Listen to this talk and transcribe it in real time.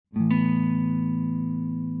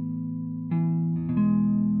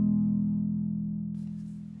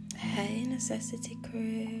Necessity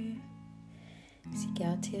crew. It's your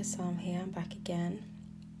girl Tia Sam here. I'm back again.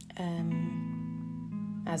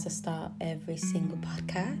 As I start every single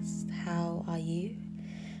podcast, how are you?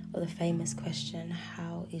 Or the famous question,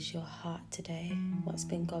 how is your heart today? What's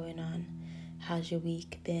been going on? How's your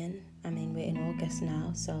week been? I mean, we're in August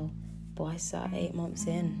now, so boy, so 8 months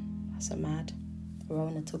in. That's so mad.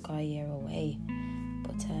 Rona took our year away.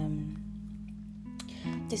 But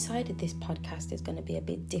decided this podcast is going to be a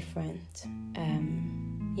bit different.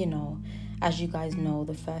 As you guys know,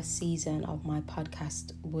 the first season of my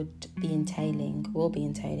podcast will be entailing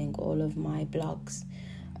all of my blogs.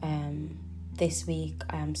 This week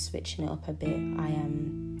I am switching it up a bit. I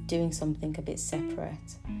am doing something a bit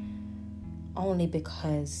separate, only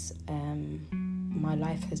because my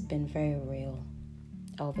life has been very real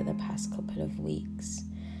over the past couple of weeks,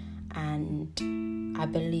 and I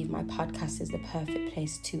believe my podcast is the perfect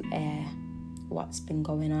place to air what's been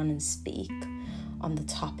going on and speak on the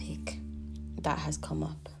topic that has come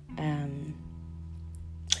up.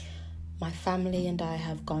 My family and I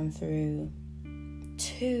have gone through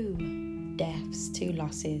 2 deaths, 2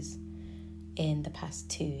 losses in the past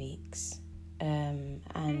 2 weeks. And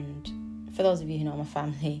for those of you who know my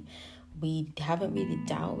family, we haven't really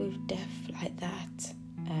dealt with death like that.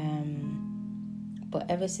 But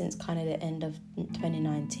ever since kind of the end of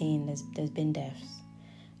 2019, there's been deaths.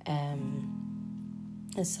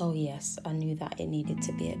 And so, yes, I knew that it needed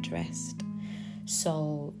to be addressed.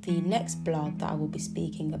 So the next blog that I will be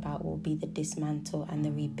speaking about will be the dismantle and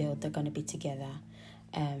the rebuild. They're going to be together.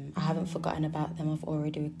 I haven't forgotten about them. I've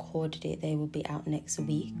already recorded it. They will be out next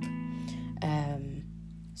week.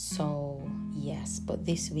 So, yes. But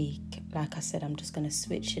this week, like I said, I'm just going to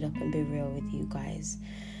switch it up and be real with you guys.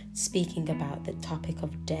 Speaking about the topic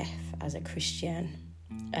of death as a Christian,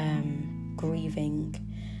 grieving,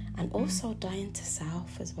 and also dying to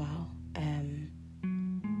self as well.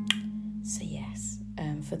 So yes,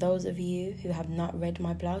 for those of you who have not read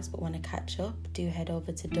my blogs but want to catch up, do head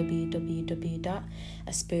over to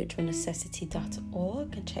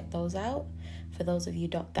www.aspiritualnecessity.org and check those out. For those of you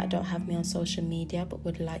that don't have me on social media but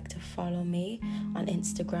would like to follow me on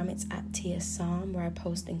Instagram, it's at Tia Sam, where I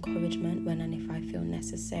post encouragement when and if I feel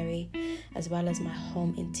necessary, as well as my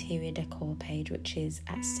home interior decor page, which is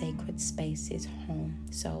at Sacred Spaces Home.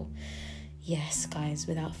 So yes, guys,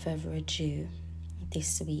 without further ado,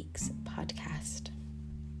 this week's podcast.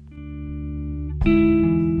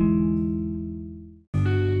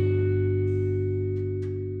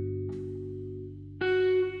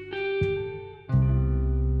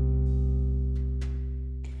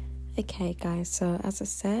 Okay, guys, so as I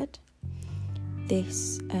said,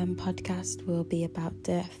 this podcast will be about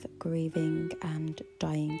death, grieving, and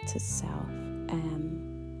dying to self.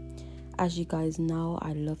 As you guys know,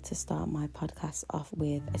 I love to start my podcast off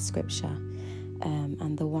with a scripture.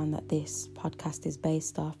 And the one that this podcast is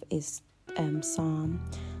based off is Psalm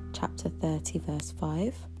chapter 30 verse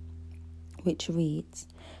 5, which reads,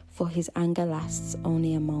 "For his anger lasts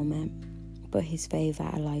only a moment, but his favour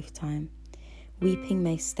a lifetime. Weeping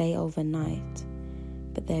may stay overnight,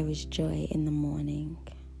 but there is joy in the morning."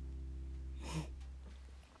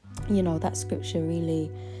 That scripture really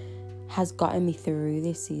has gotten me through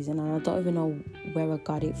this season, and I don't even know where I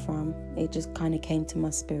got it from. It just kind of came to my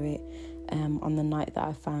spirit on the night that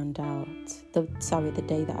I found out, the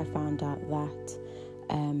day that I found out that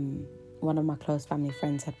one of my close family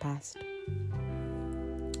friends had passed.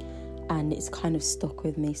 And it's kind of stuck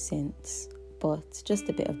with me since. But just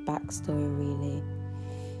a bit of backstory, really.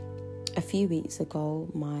 A few weeks ago,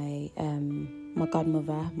 my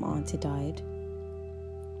godmother, my auntie, died.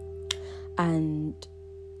 And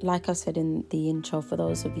like I said in the intro, for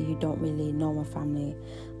those of you who don't really know my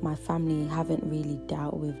family haven't really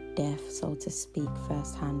dealt with death, so to speak,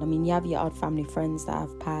 firsthand. I mean, you have your odd family friends that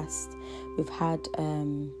have passed. We've had,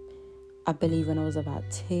 I believe when I was about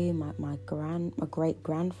 2, my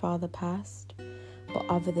great-grandfather passed. But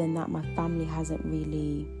other than that, my family hasn't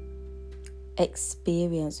really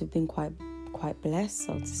experienced. We've been quite blessed,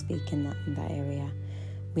 so to speak, in that area.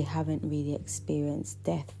 We haven't really experienced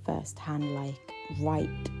death firsthand, like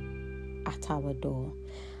right at our door.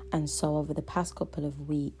 And so over the past couple of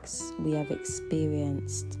weeks, we have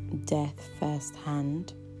experienced death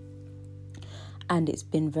firsthand, and it's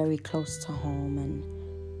been very close to home and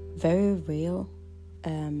very real.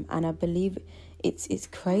 And I believe it's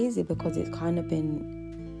crazy because it's kind of been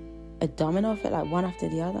a domino effect, like one after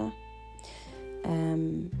the other.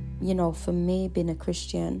 For me, being a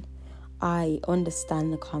Christian, I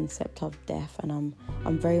understand the concept of death, and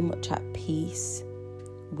I'm very much at peace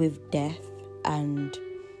with death and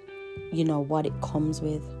what it comes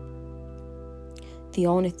with. The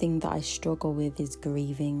only thing that I struggle with is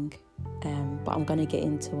grieving, but I'm going to get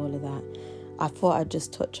into all of that. I thought I'd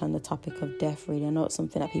just touch on the topic of death, really. I know it's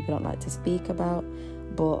something that people don't like to speak about,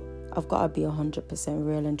 but I've got to be 100%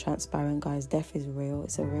 real and transparent, guys. Death is real.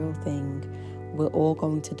 It's a real thing. We're all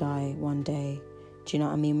going to die one day. Do you know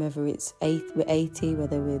what I mean? Whether we're 80,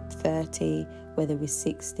 whether we're 30, whether we're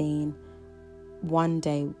 16, one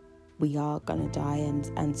day we are going to die.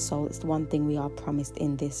 And so it's the one thing we are promised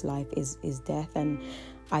in this life is death. And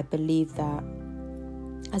I believe that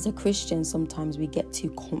as a Christian, sometimes we get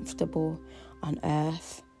too comfortable on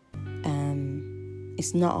earth.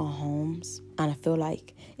 It's not our homes. And I feel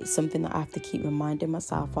like it's something that I have to keep reminding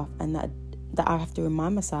myself of, and that I have to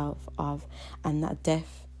remind myself of, and that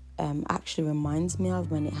death actually reminds me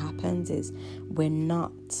of when it happens, is we're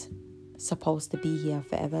not supposed to be here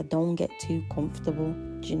forever. Don't get too comfortable.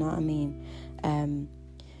 Do you know what I mean?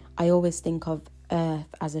 I always think of earth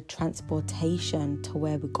as a transportation to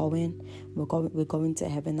where we're going. We're going to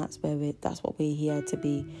heaven. That's what we're here to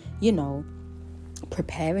be,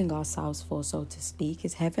 preparing ourselves for, so to speak,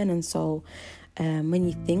 is heaven. And so when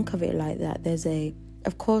you think of it like that, there's a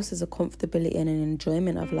comfortability and an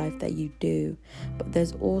enjoyment of life that you do, but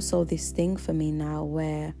there's also this thing for me now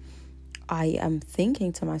where I am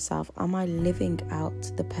thinking to myself, am I living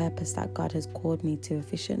out the purpose that God has called me to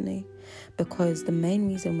efficiently? Because the main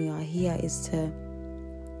reason we are here is to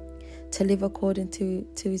live according to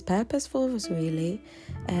his purpose for us, really.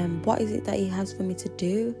 What is it that he has for me to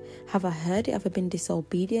do? Have I heard it? Have I been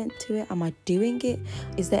disobedient to it? Am I doing it?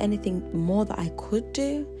 Is there anything more that I could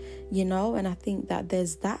do? And I think that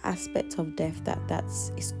there's that aspect of death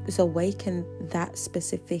it's awakened that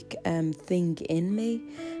specific thing in me.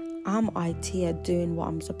 Am I here doing what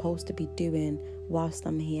I'm supposed to be doing whilst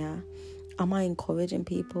I'm here? Am I encouraging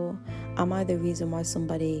people? Am I the reason why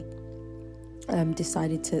somebody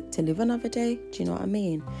decided to live another day? Do you know what I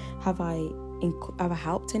mean? Have I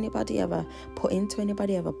helped anybody? Have I put into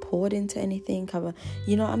anybody? Have I poured into anything? Have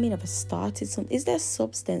I started something? Is there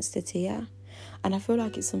substance to Tia? And I feel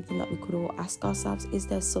like it's something that we could all ask ourselves. Is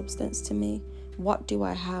there substance to me? What do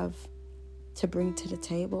I have to bring to the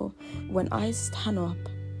table? When I stand up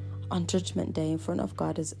on Judgment Day in front of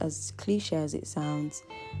God, as cliche as it sounds,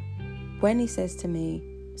 when he says to me,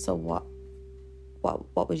 so what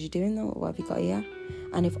was you doing though? What have you got here?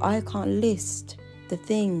 And if I can't list the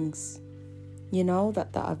things, that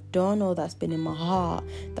I've done, or that's been in my heart,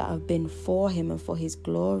 that have been for him and for his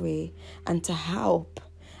glory, and to help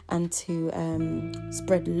and to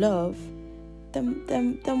spread love,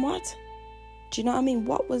 then what? Do you know what I mean?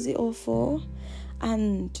 What was it all for?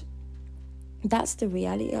 And that's the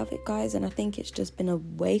reality of it, guys. And I think it's just been a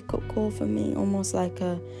wake-up call for me, almost like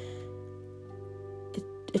a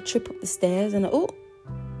trip up the stairs and or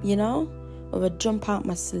a jump out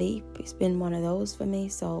my sleep. It's been one of those for me.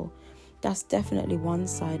 So that's definitely one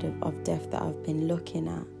side of death that I've been looking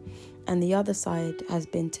at. And the other side has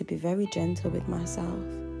been to be very gentle with myself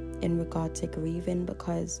in regard to grieving,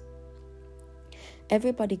 because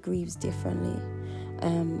everybody grieves differently.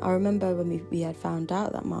 I remember when we had found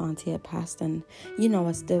out that my auntie had passed, and there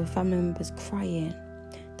were family members crying.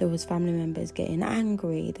 There was family members getting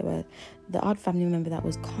angry. There were the odd family member that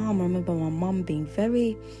was calm. I remember my mum being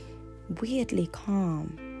very weirdly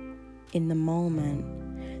calm in the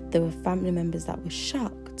moment. There were family members that were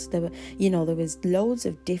shocked. There was loads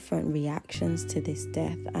of different reactions to this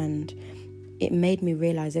death, and it made me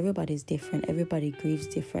realize everybody's different. Everybody grieves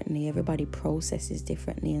differently. Everybody processes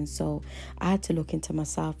differently. And so I had to look into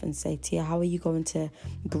myself and say, Tia, how are you going to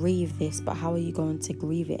grieve this? But how are you going to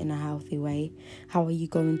grieve it in a healthy way? How are you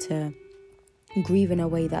going to grieve in a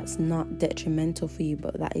way that's not detrimental for you,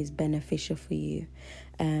 but that is beneficial for you?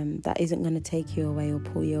 That isn't going to take you away or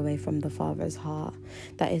pull you away from the Father's heart.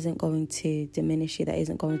 That isn't going to diminish you. That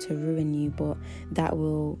isn't going to ruin you, but that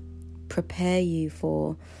will prepare you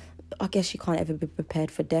for... I guess you can't ever be prepared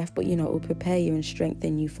for death, but it will prepare you and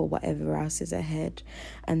strengthen you for whatever else is ahead.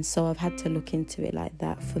 And so I've had to look into it like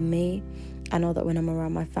that. For me, I know that when I'm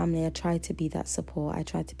around my family, I try to be that support. I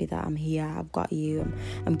try to be that I'm here, I've got you,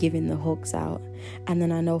 I'm giving the hugs out. And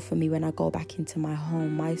then I know for me, when I go back into my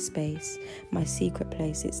home, my space, my secret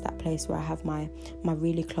place, it's that place where I have my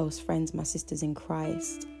really close friends, my sisters in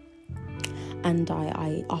Christ. And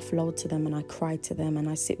I offload to them, and I cry to them, and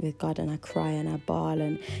I sit with God, and I cry and I bawl,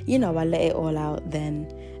 and I let it all out then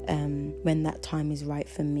when that time is right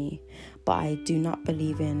for me. But I do not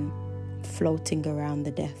believe in floating around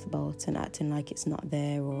the death boat and acting like it's not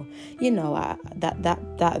there, or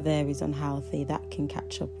that there is unhealthy. That can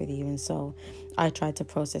catch up with you. And so I try to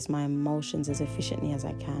process my emotions as efficiently as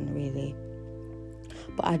I can, really.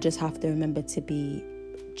 But I just have to remember to be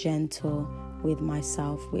gentle with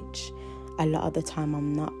myself, which a lot of the time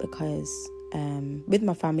I'm not, because with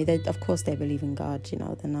my family, they believe in God.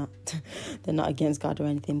 They're not against God or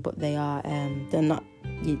anything, but they're not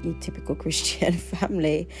your typical Christian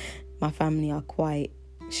family. My family are quite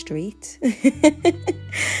street.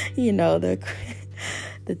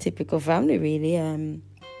 The typical family, really. And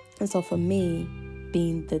so for me,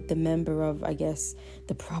 being the member of, I guess,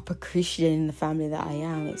 the proper Christian in the family that I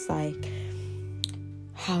am, it's like,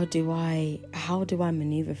 how do I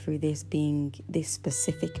maneuver through this, being this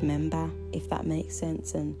specific member, if that makes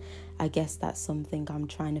sense? And I guess that's something I'm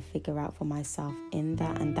trying to figure out for myself in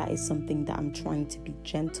that, and that is something that I'm trying to be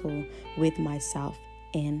gentle with myself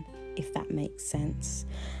in, if that makes sense.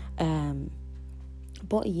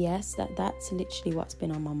 But yes, that's literally what's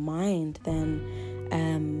been on my mind. Then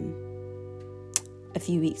a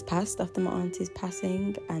few weeks passed after my auntie's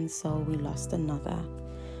passing, and so we lost another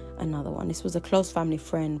one. This was a close family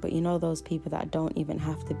friend, but those people that don't even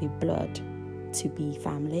have to be blood to be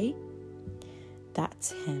family.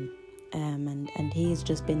 That's him. And he's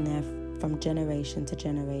just been there from generation to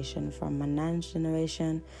generation, from my nan's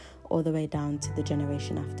generation all the way down to the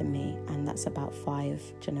generation after me, and that's about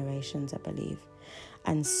 5 generations, I believe.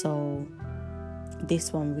 And so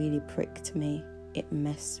this one really pricked me. It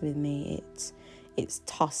messed with me. It's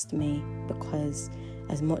tossed me, because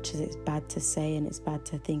as much as it's bad to say and it's bad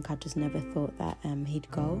to think, I just never thought that he'd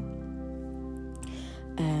go.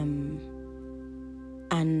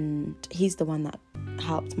 And he's the one that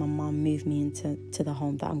helped my mom move me into the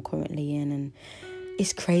home that I'm currently in. And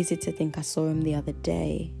it's crazy to think I saw him the other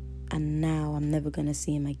day, and now I'm never going to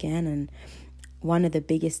see him again. And one of the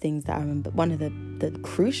biggest things that I remember, one of the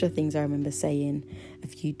crucial things I remember saying a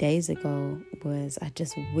few days ago was, I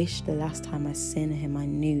just wish the last time I seen him, I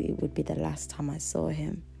knew it would be the last time I saw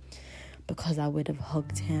him, because I would have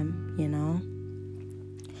hugged him,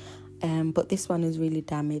 But this one has really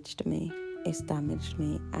damaged me. It's damaged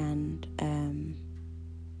me, and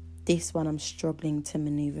this one I'm struggling to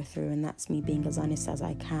maneuver through, and that's me being as honest as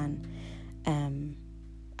I can.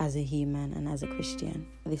 As a human and as a Christian,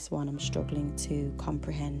 this one I'm struggling to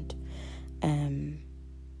comprehend.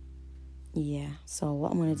 So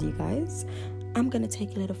what I'm going to do, guys, I'm going to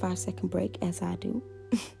take a little 5-second break, as I do,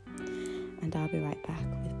 and I'll be right back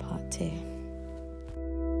with part 2.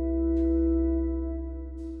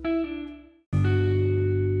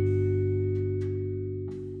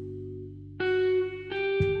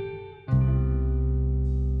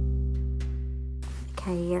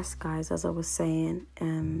 Okay, yes, guys, as I was saying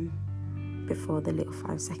before the little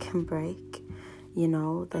 5-second break,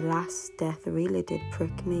 the last death really did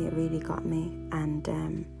prick me. It really got me. And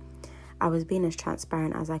I was being as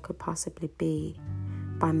transparent as I could possibly be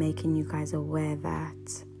by making you guys aware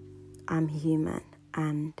that I'm human.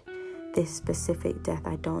 And this specific death,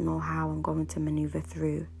 I don't know how I'm going to maneuver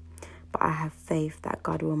through, but I have faith that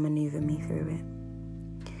God will maneuver me through it.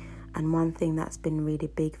 And one thing that's been really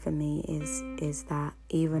big for me is that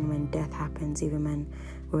even when death happens, even when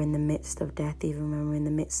we're in the midst of death, even when we're in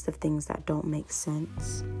the midst of things that don't make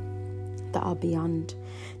sense,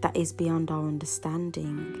 that is beyond our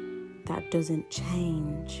understanding, that doesn't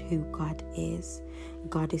change who God is.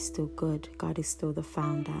 God is still good. God is still the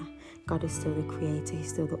founder. God is still the creator.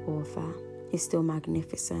 He's still the author. He's still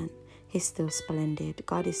magnificent. He's still splendid.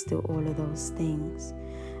 God is still all of those things.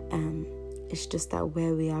 It's just that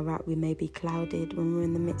where we are at, we may be clouded when we're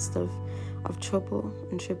in the midst of trouble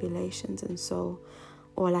and tribulations. And so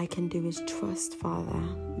all I can do is trust, Father,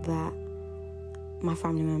 that my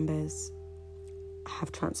family members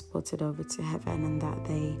have transported over to heaven and that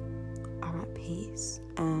they are at peace.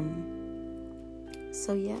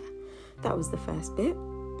 So yeah, that was the first bit,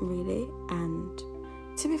 really. And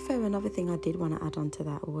to be fair, another thing I did want to add on to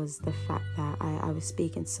that was the fact that I was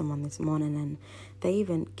speaking to someone this morning, and they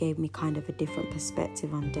even gave me kind of a different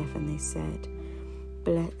perspective on death, and they said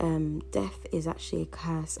death is actually a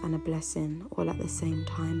curse and a blessing all at the same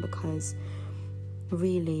time, because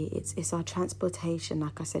really it's our transportation,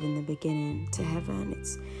 like I said in the beginning, to heaven.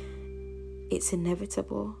 It's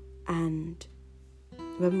inevitable, and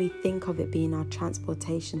when we think of it being our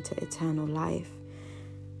transportation to eternal life,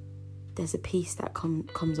 there's a peace that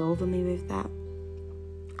comes over me with that.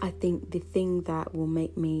 I think the thing that will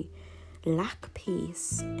make me lack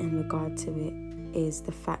peace in regard to it is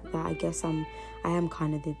the fact that I guess I am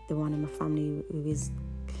kind of the one in my family who is,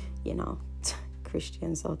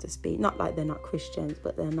 Christian, so to speak. Not like they're not Christians,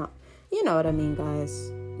 but they're not, you know what I mean,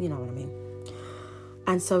 guys? You know what I mean.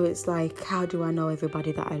 And so it's like, how do I know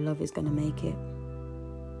everybody that I love is going to make it?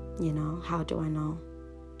 How do I know?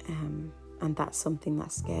 And that's something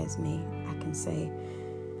that scares me. I can say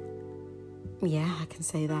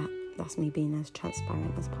that That's me being as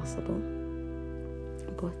transparent as possible.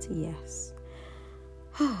 But yes,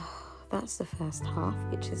 that's the first half,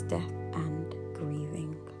 which is death and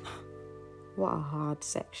grieving. What a hard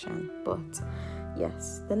section. But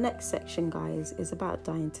yes, the next section, guys, is about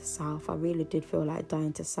dying to self. I really did feel like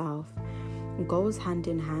dying to self goes hand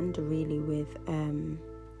in hand really with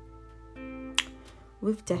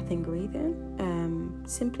death and grieving,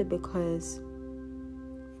 simply because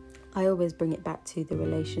I always bring it back to the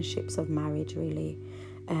relationships of marriage, really,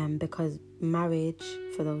 because marriage,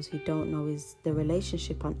 for those who don't know, is the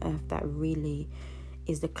relationship on earth that really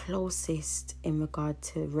is the closest in regard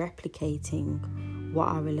to replicating what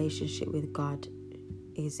our relationship with God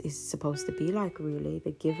is supposed to be like, really,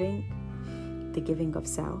 the giving of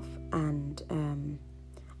self. And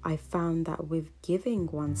I found that with giving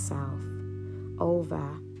oneself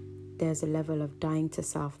over, there's a level of dying to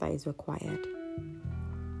self that is required.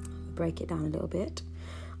 Break it down a little bit.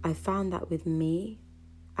 I found that with me,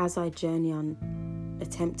 as I journey on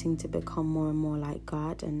attempting to become more and more like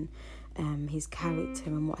God and his character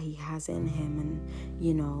and what he has in him,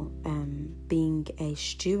 and being a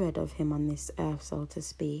steward of him on this earth, so to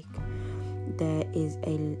speak, there is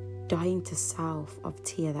a dying to self of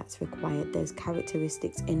Tia that's required. There's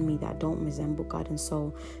characteristics in me that don't resemble God, and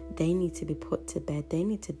so they need to be put to bed. They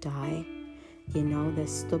need to die.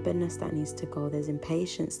 There's stubbornness that needs to go. There's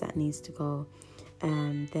impatience that needs to go.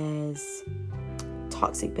 There's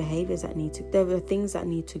toxic behaviors that there are things that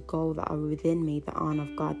need to go that are within me that aren't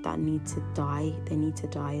of God, that need to die. They need to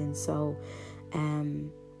die. And so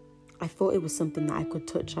I thought it was something that I could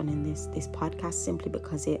touch on in this podcast, simply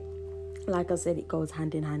because it, like I said, it goes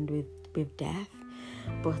hand in hand with death.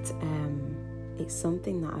 But it's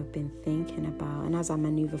something that I've been thinking about, and as I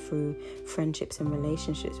maneuver through friendships and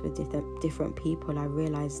relationships with different people, I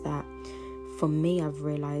realized that for me, I've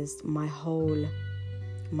realized my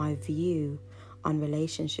view on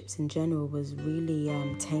relationships in general was really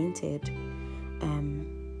tainted.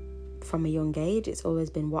 From a young age, it's always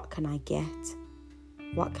been, what can I get?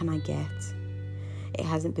 What can I get? It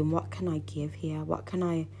hasn't been, what can I give here? What can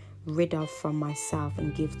I rid of from myself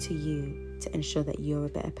and give to you to ensure that you're a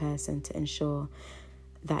better person, to ensure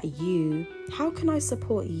that how can I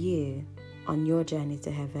support you on your journey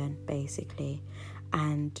to heaven, basically?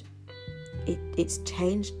 And it's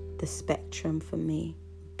changed the spectrum for me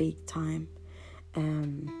big time.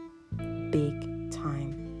 And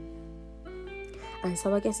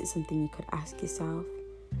so I guess it's something you could ask yourself.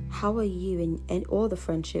 How are you in all the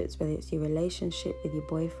friendships, whether it's your relationship with your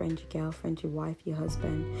boyfriend, your girlfriend, your wife, your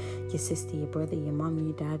husband, your sister, your brother, your mum,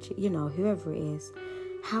 your dad, whoever it is?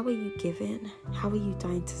 How are you giving? How are you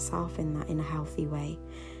dying to self in a healthy way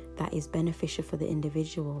that is beneficial for the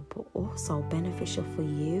individual, but also beneficial for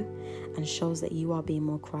you and shows that you are being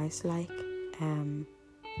more Christ-like?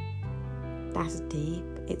 That's deep.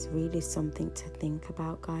 It's really something to think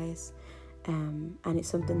about, guys. And it's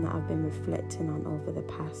something that I've been reflecting on over the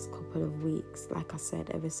past couple of weeks. Like I said,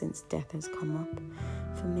 ever since death has come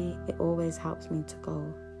up for me, it always helps me to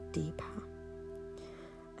go deeper.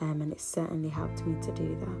 And it certainly helped me to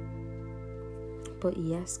do that. But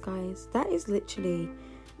yes, guys, that is literally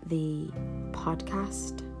the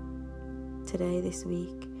podcast this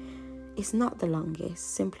week. It's not the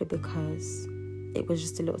longest, simply because it was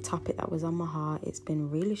just a little topic that was on my heart. It's been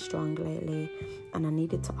really strong lately, and I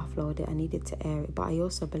needed to offload it. I needed to air it. But I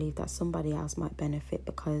also believe that somebody else might benefit,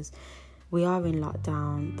 because we are in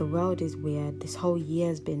lockdown. The world is weird. This whole year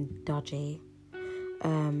has been dodgy.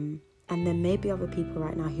 And there may be other people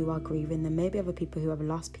right now who are grieving. There may be other people who have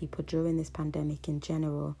lost people during this pandemic in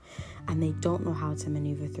general, and they don't know how to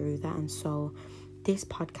maneuver through that. And so this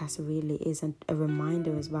podcast really is a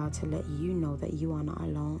reminder as well to let you know that you are not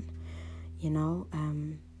alone.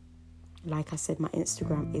 Like I said, my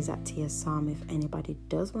Instagram is @TiaPsalm. If anybody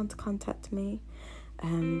does want to contact me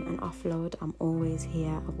and offload, I'm always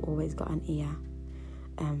here. I've always got an ear.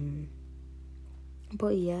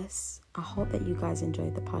 But yes, I hope that you guys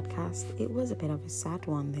enjoyed the podcast. It was a bit of a sad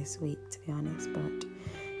one this week, to be honest, but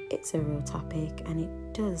it's a real topic and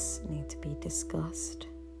it does need to be discussed.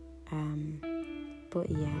 But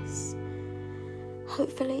yes,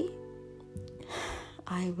 hopefully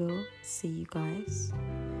I will see you guys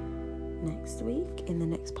next week in the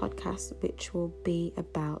next podcast, which will be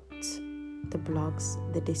about the blogs,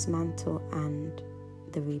 the dismantle and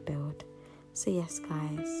the rebuild. So yes,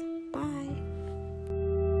 guys, bye.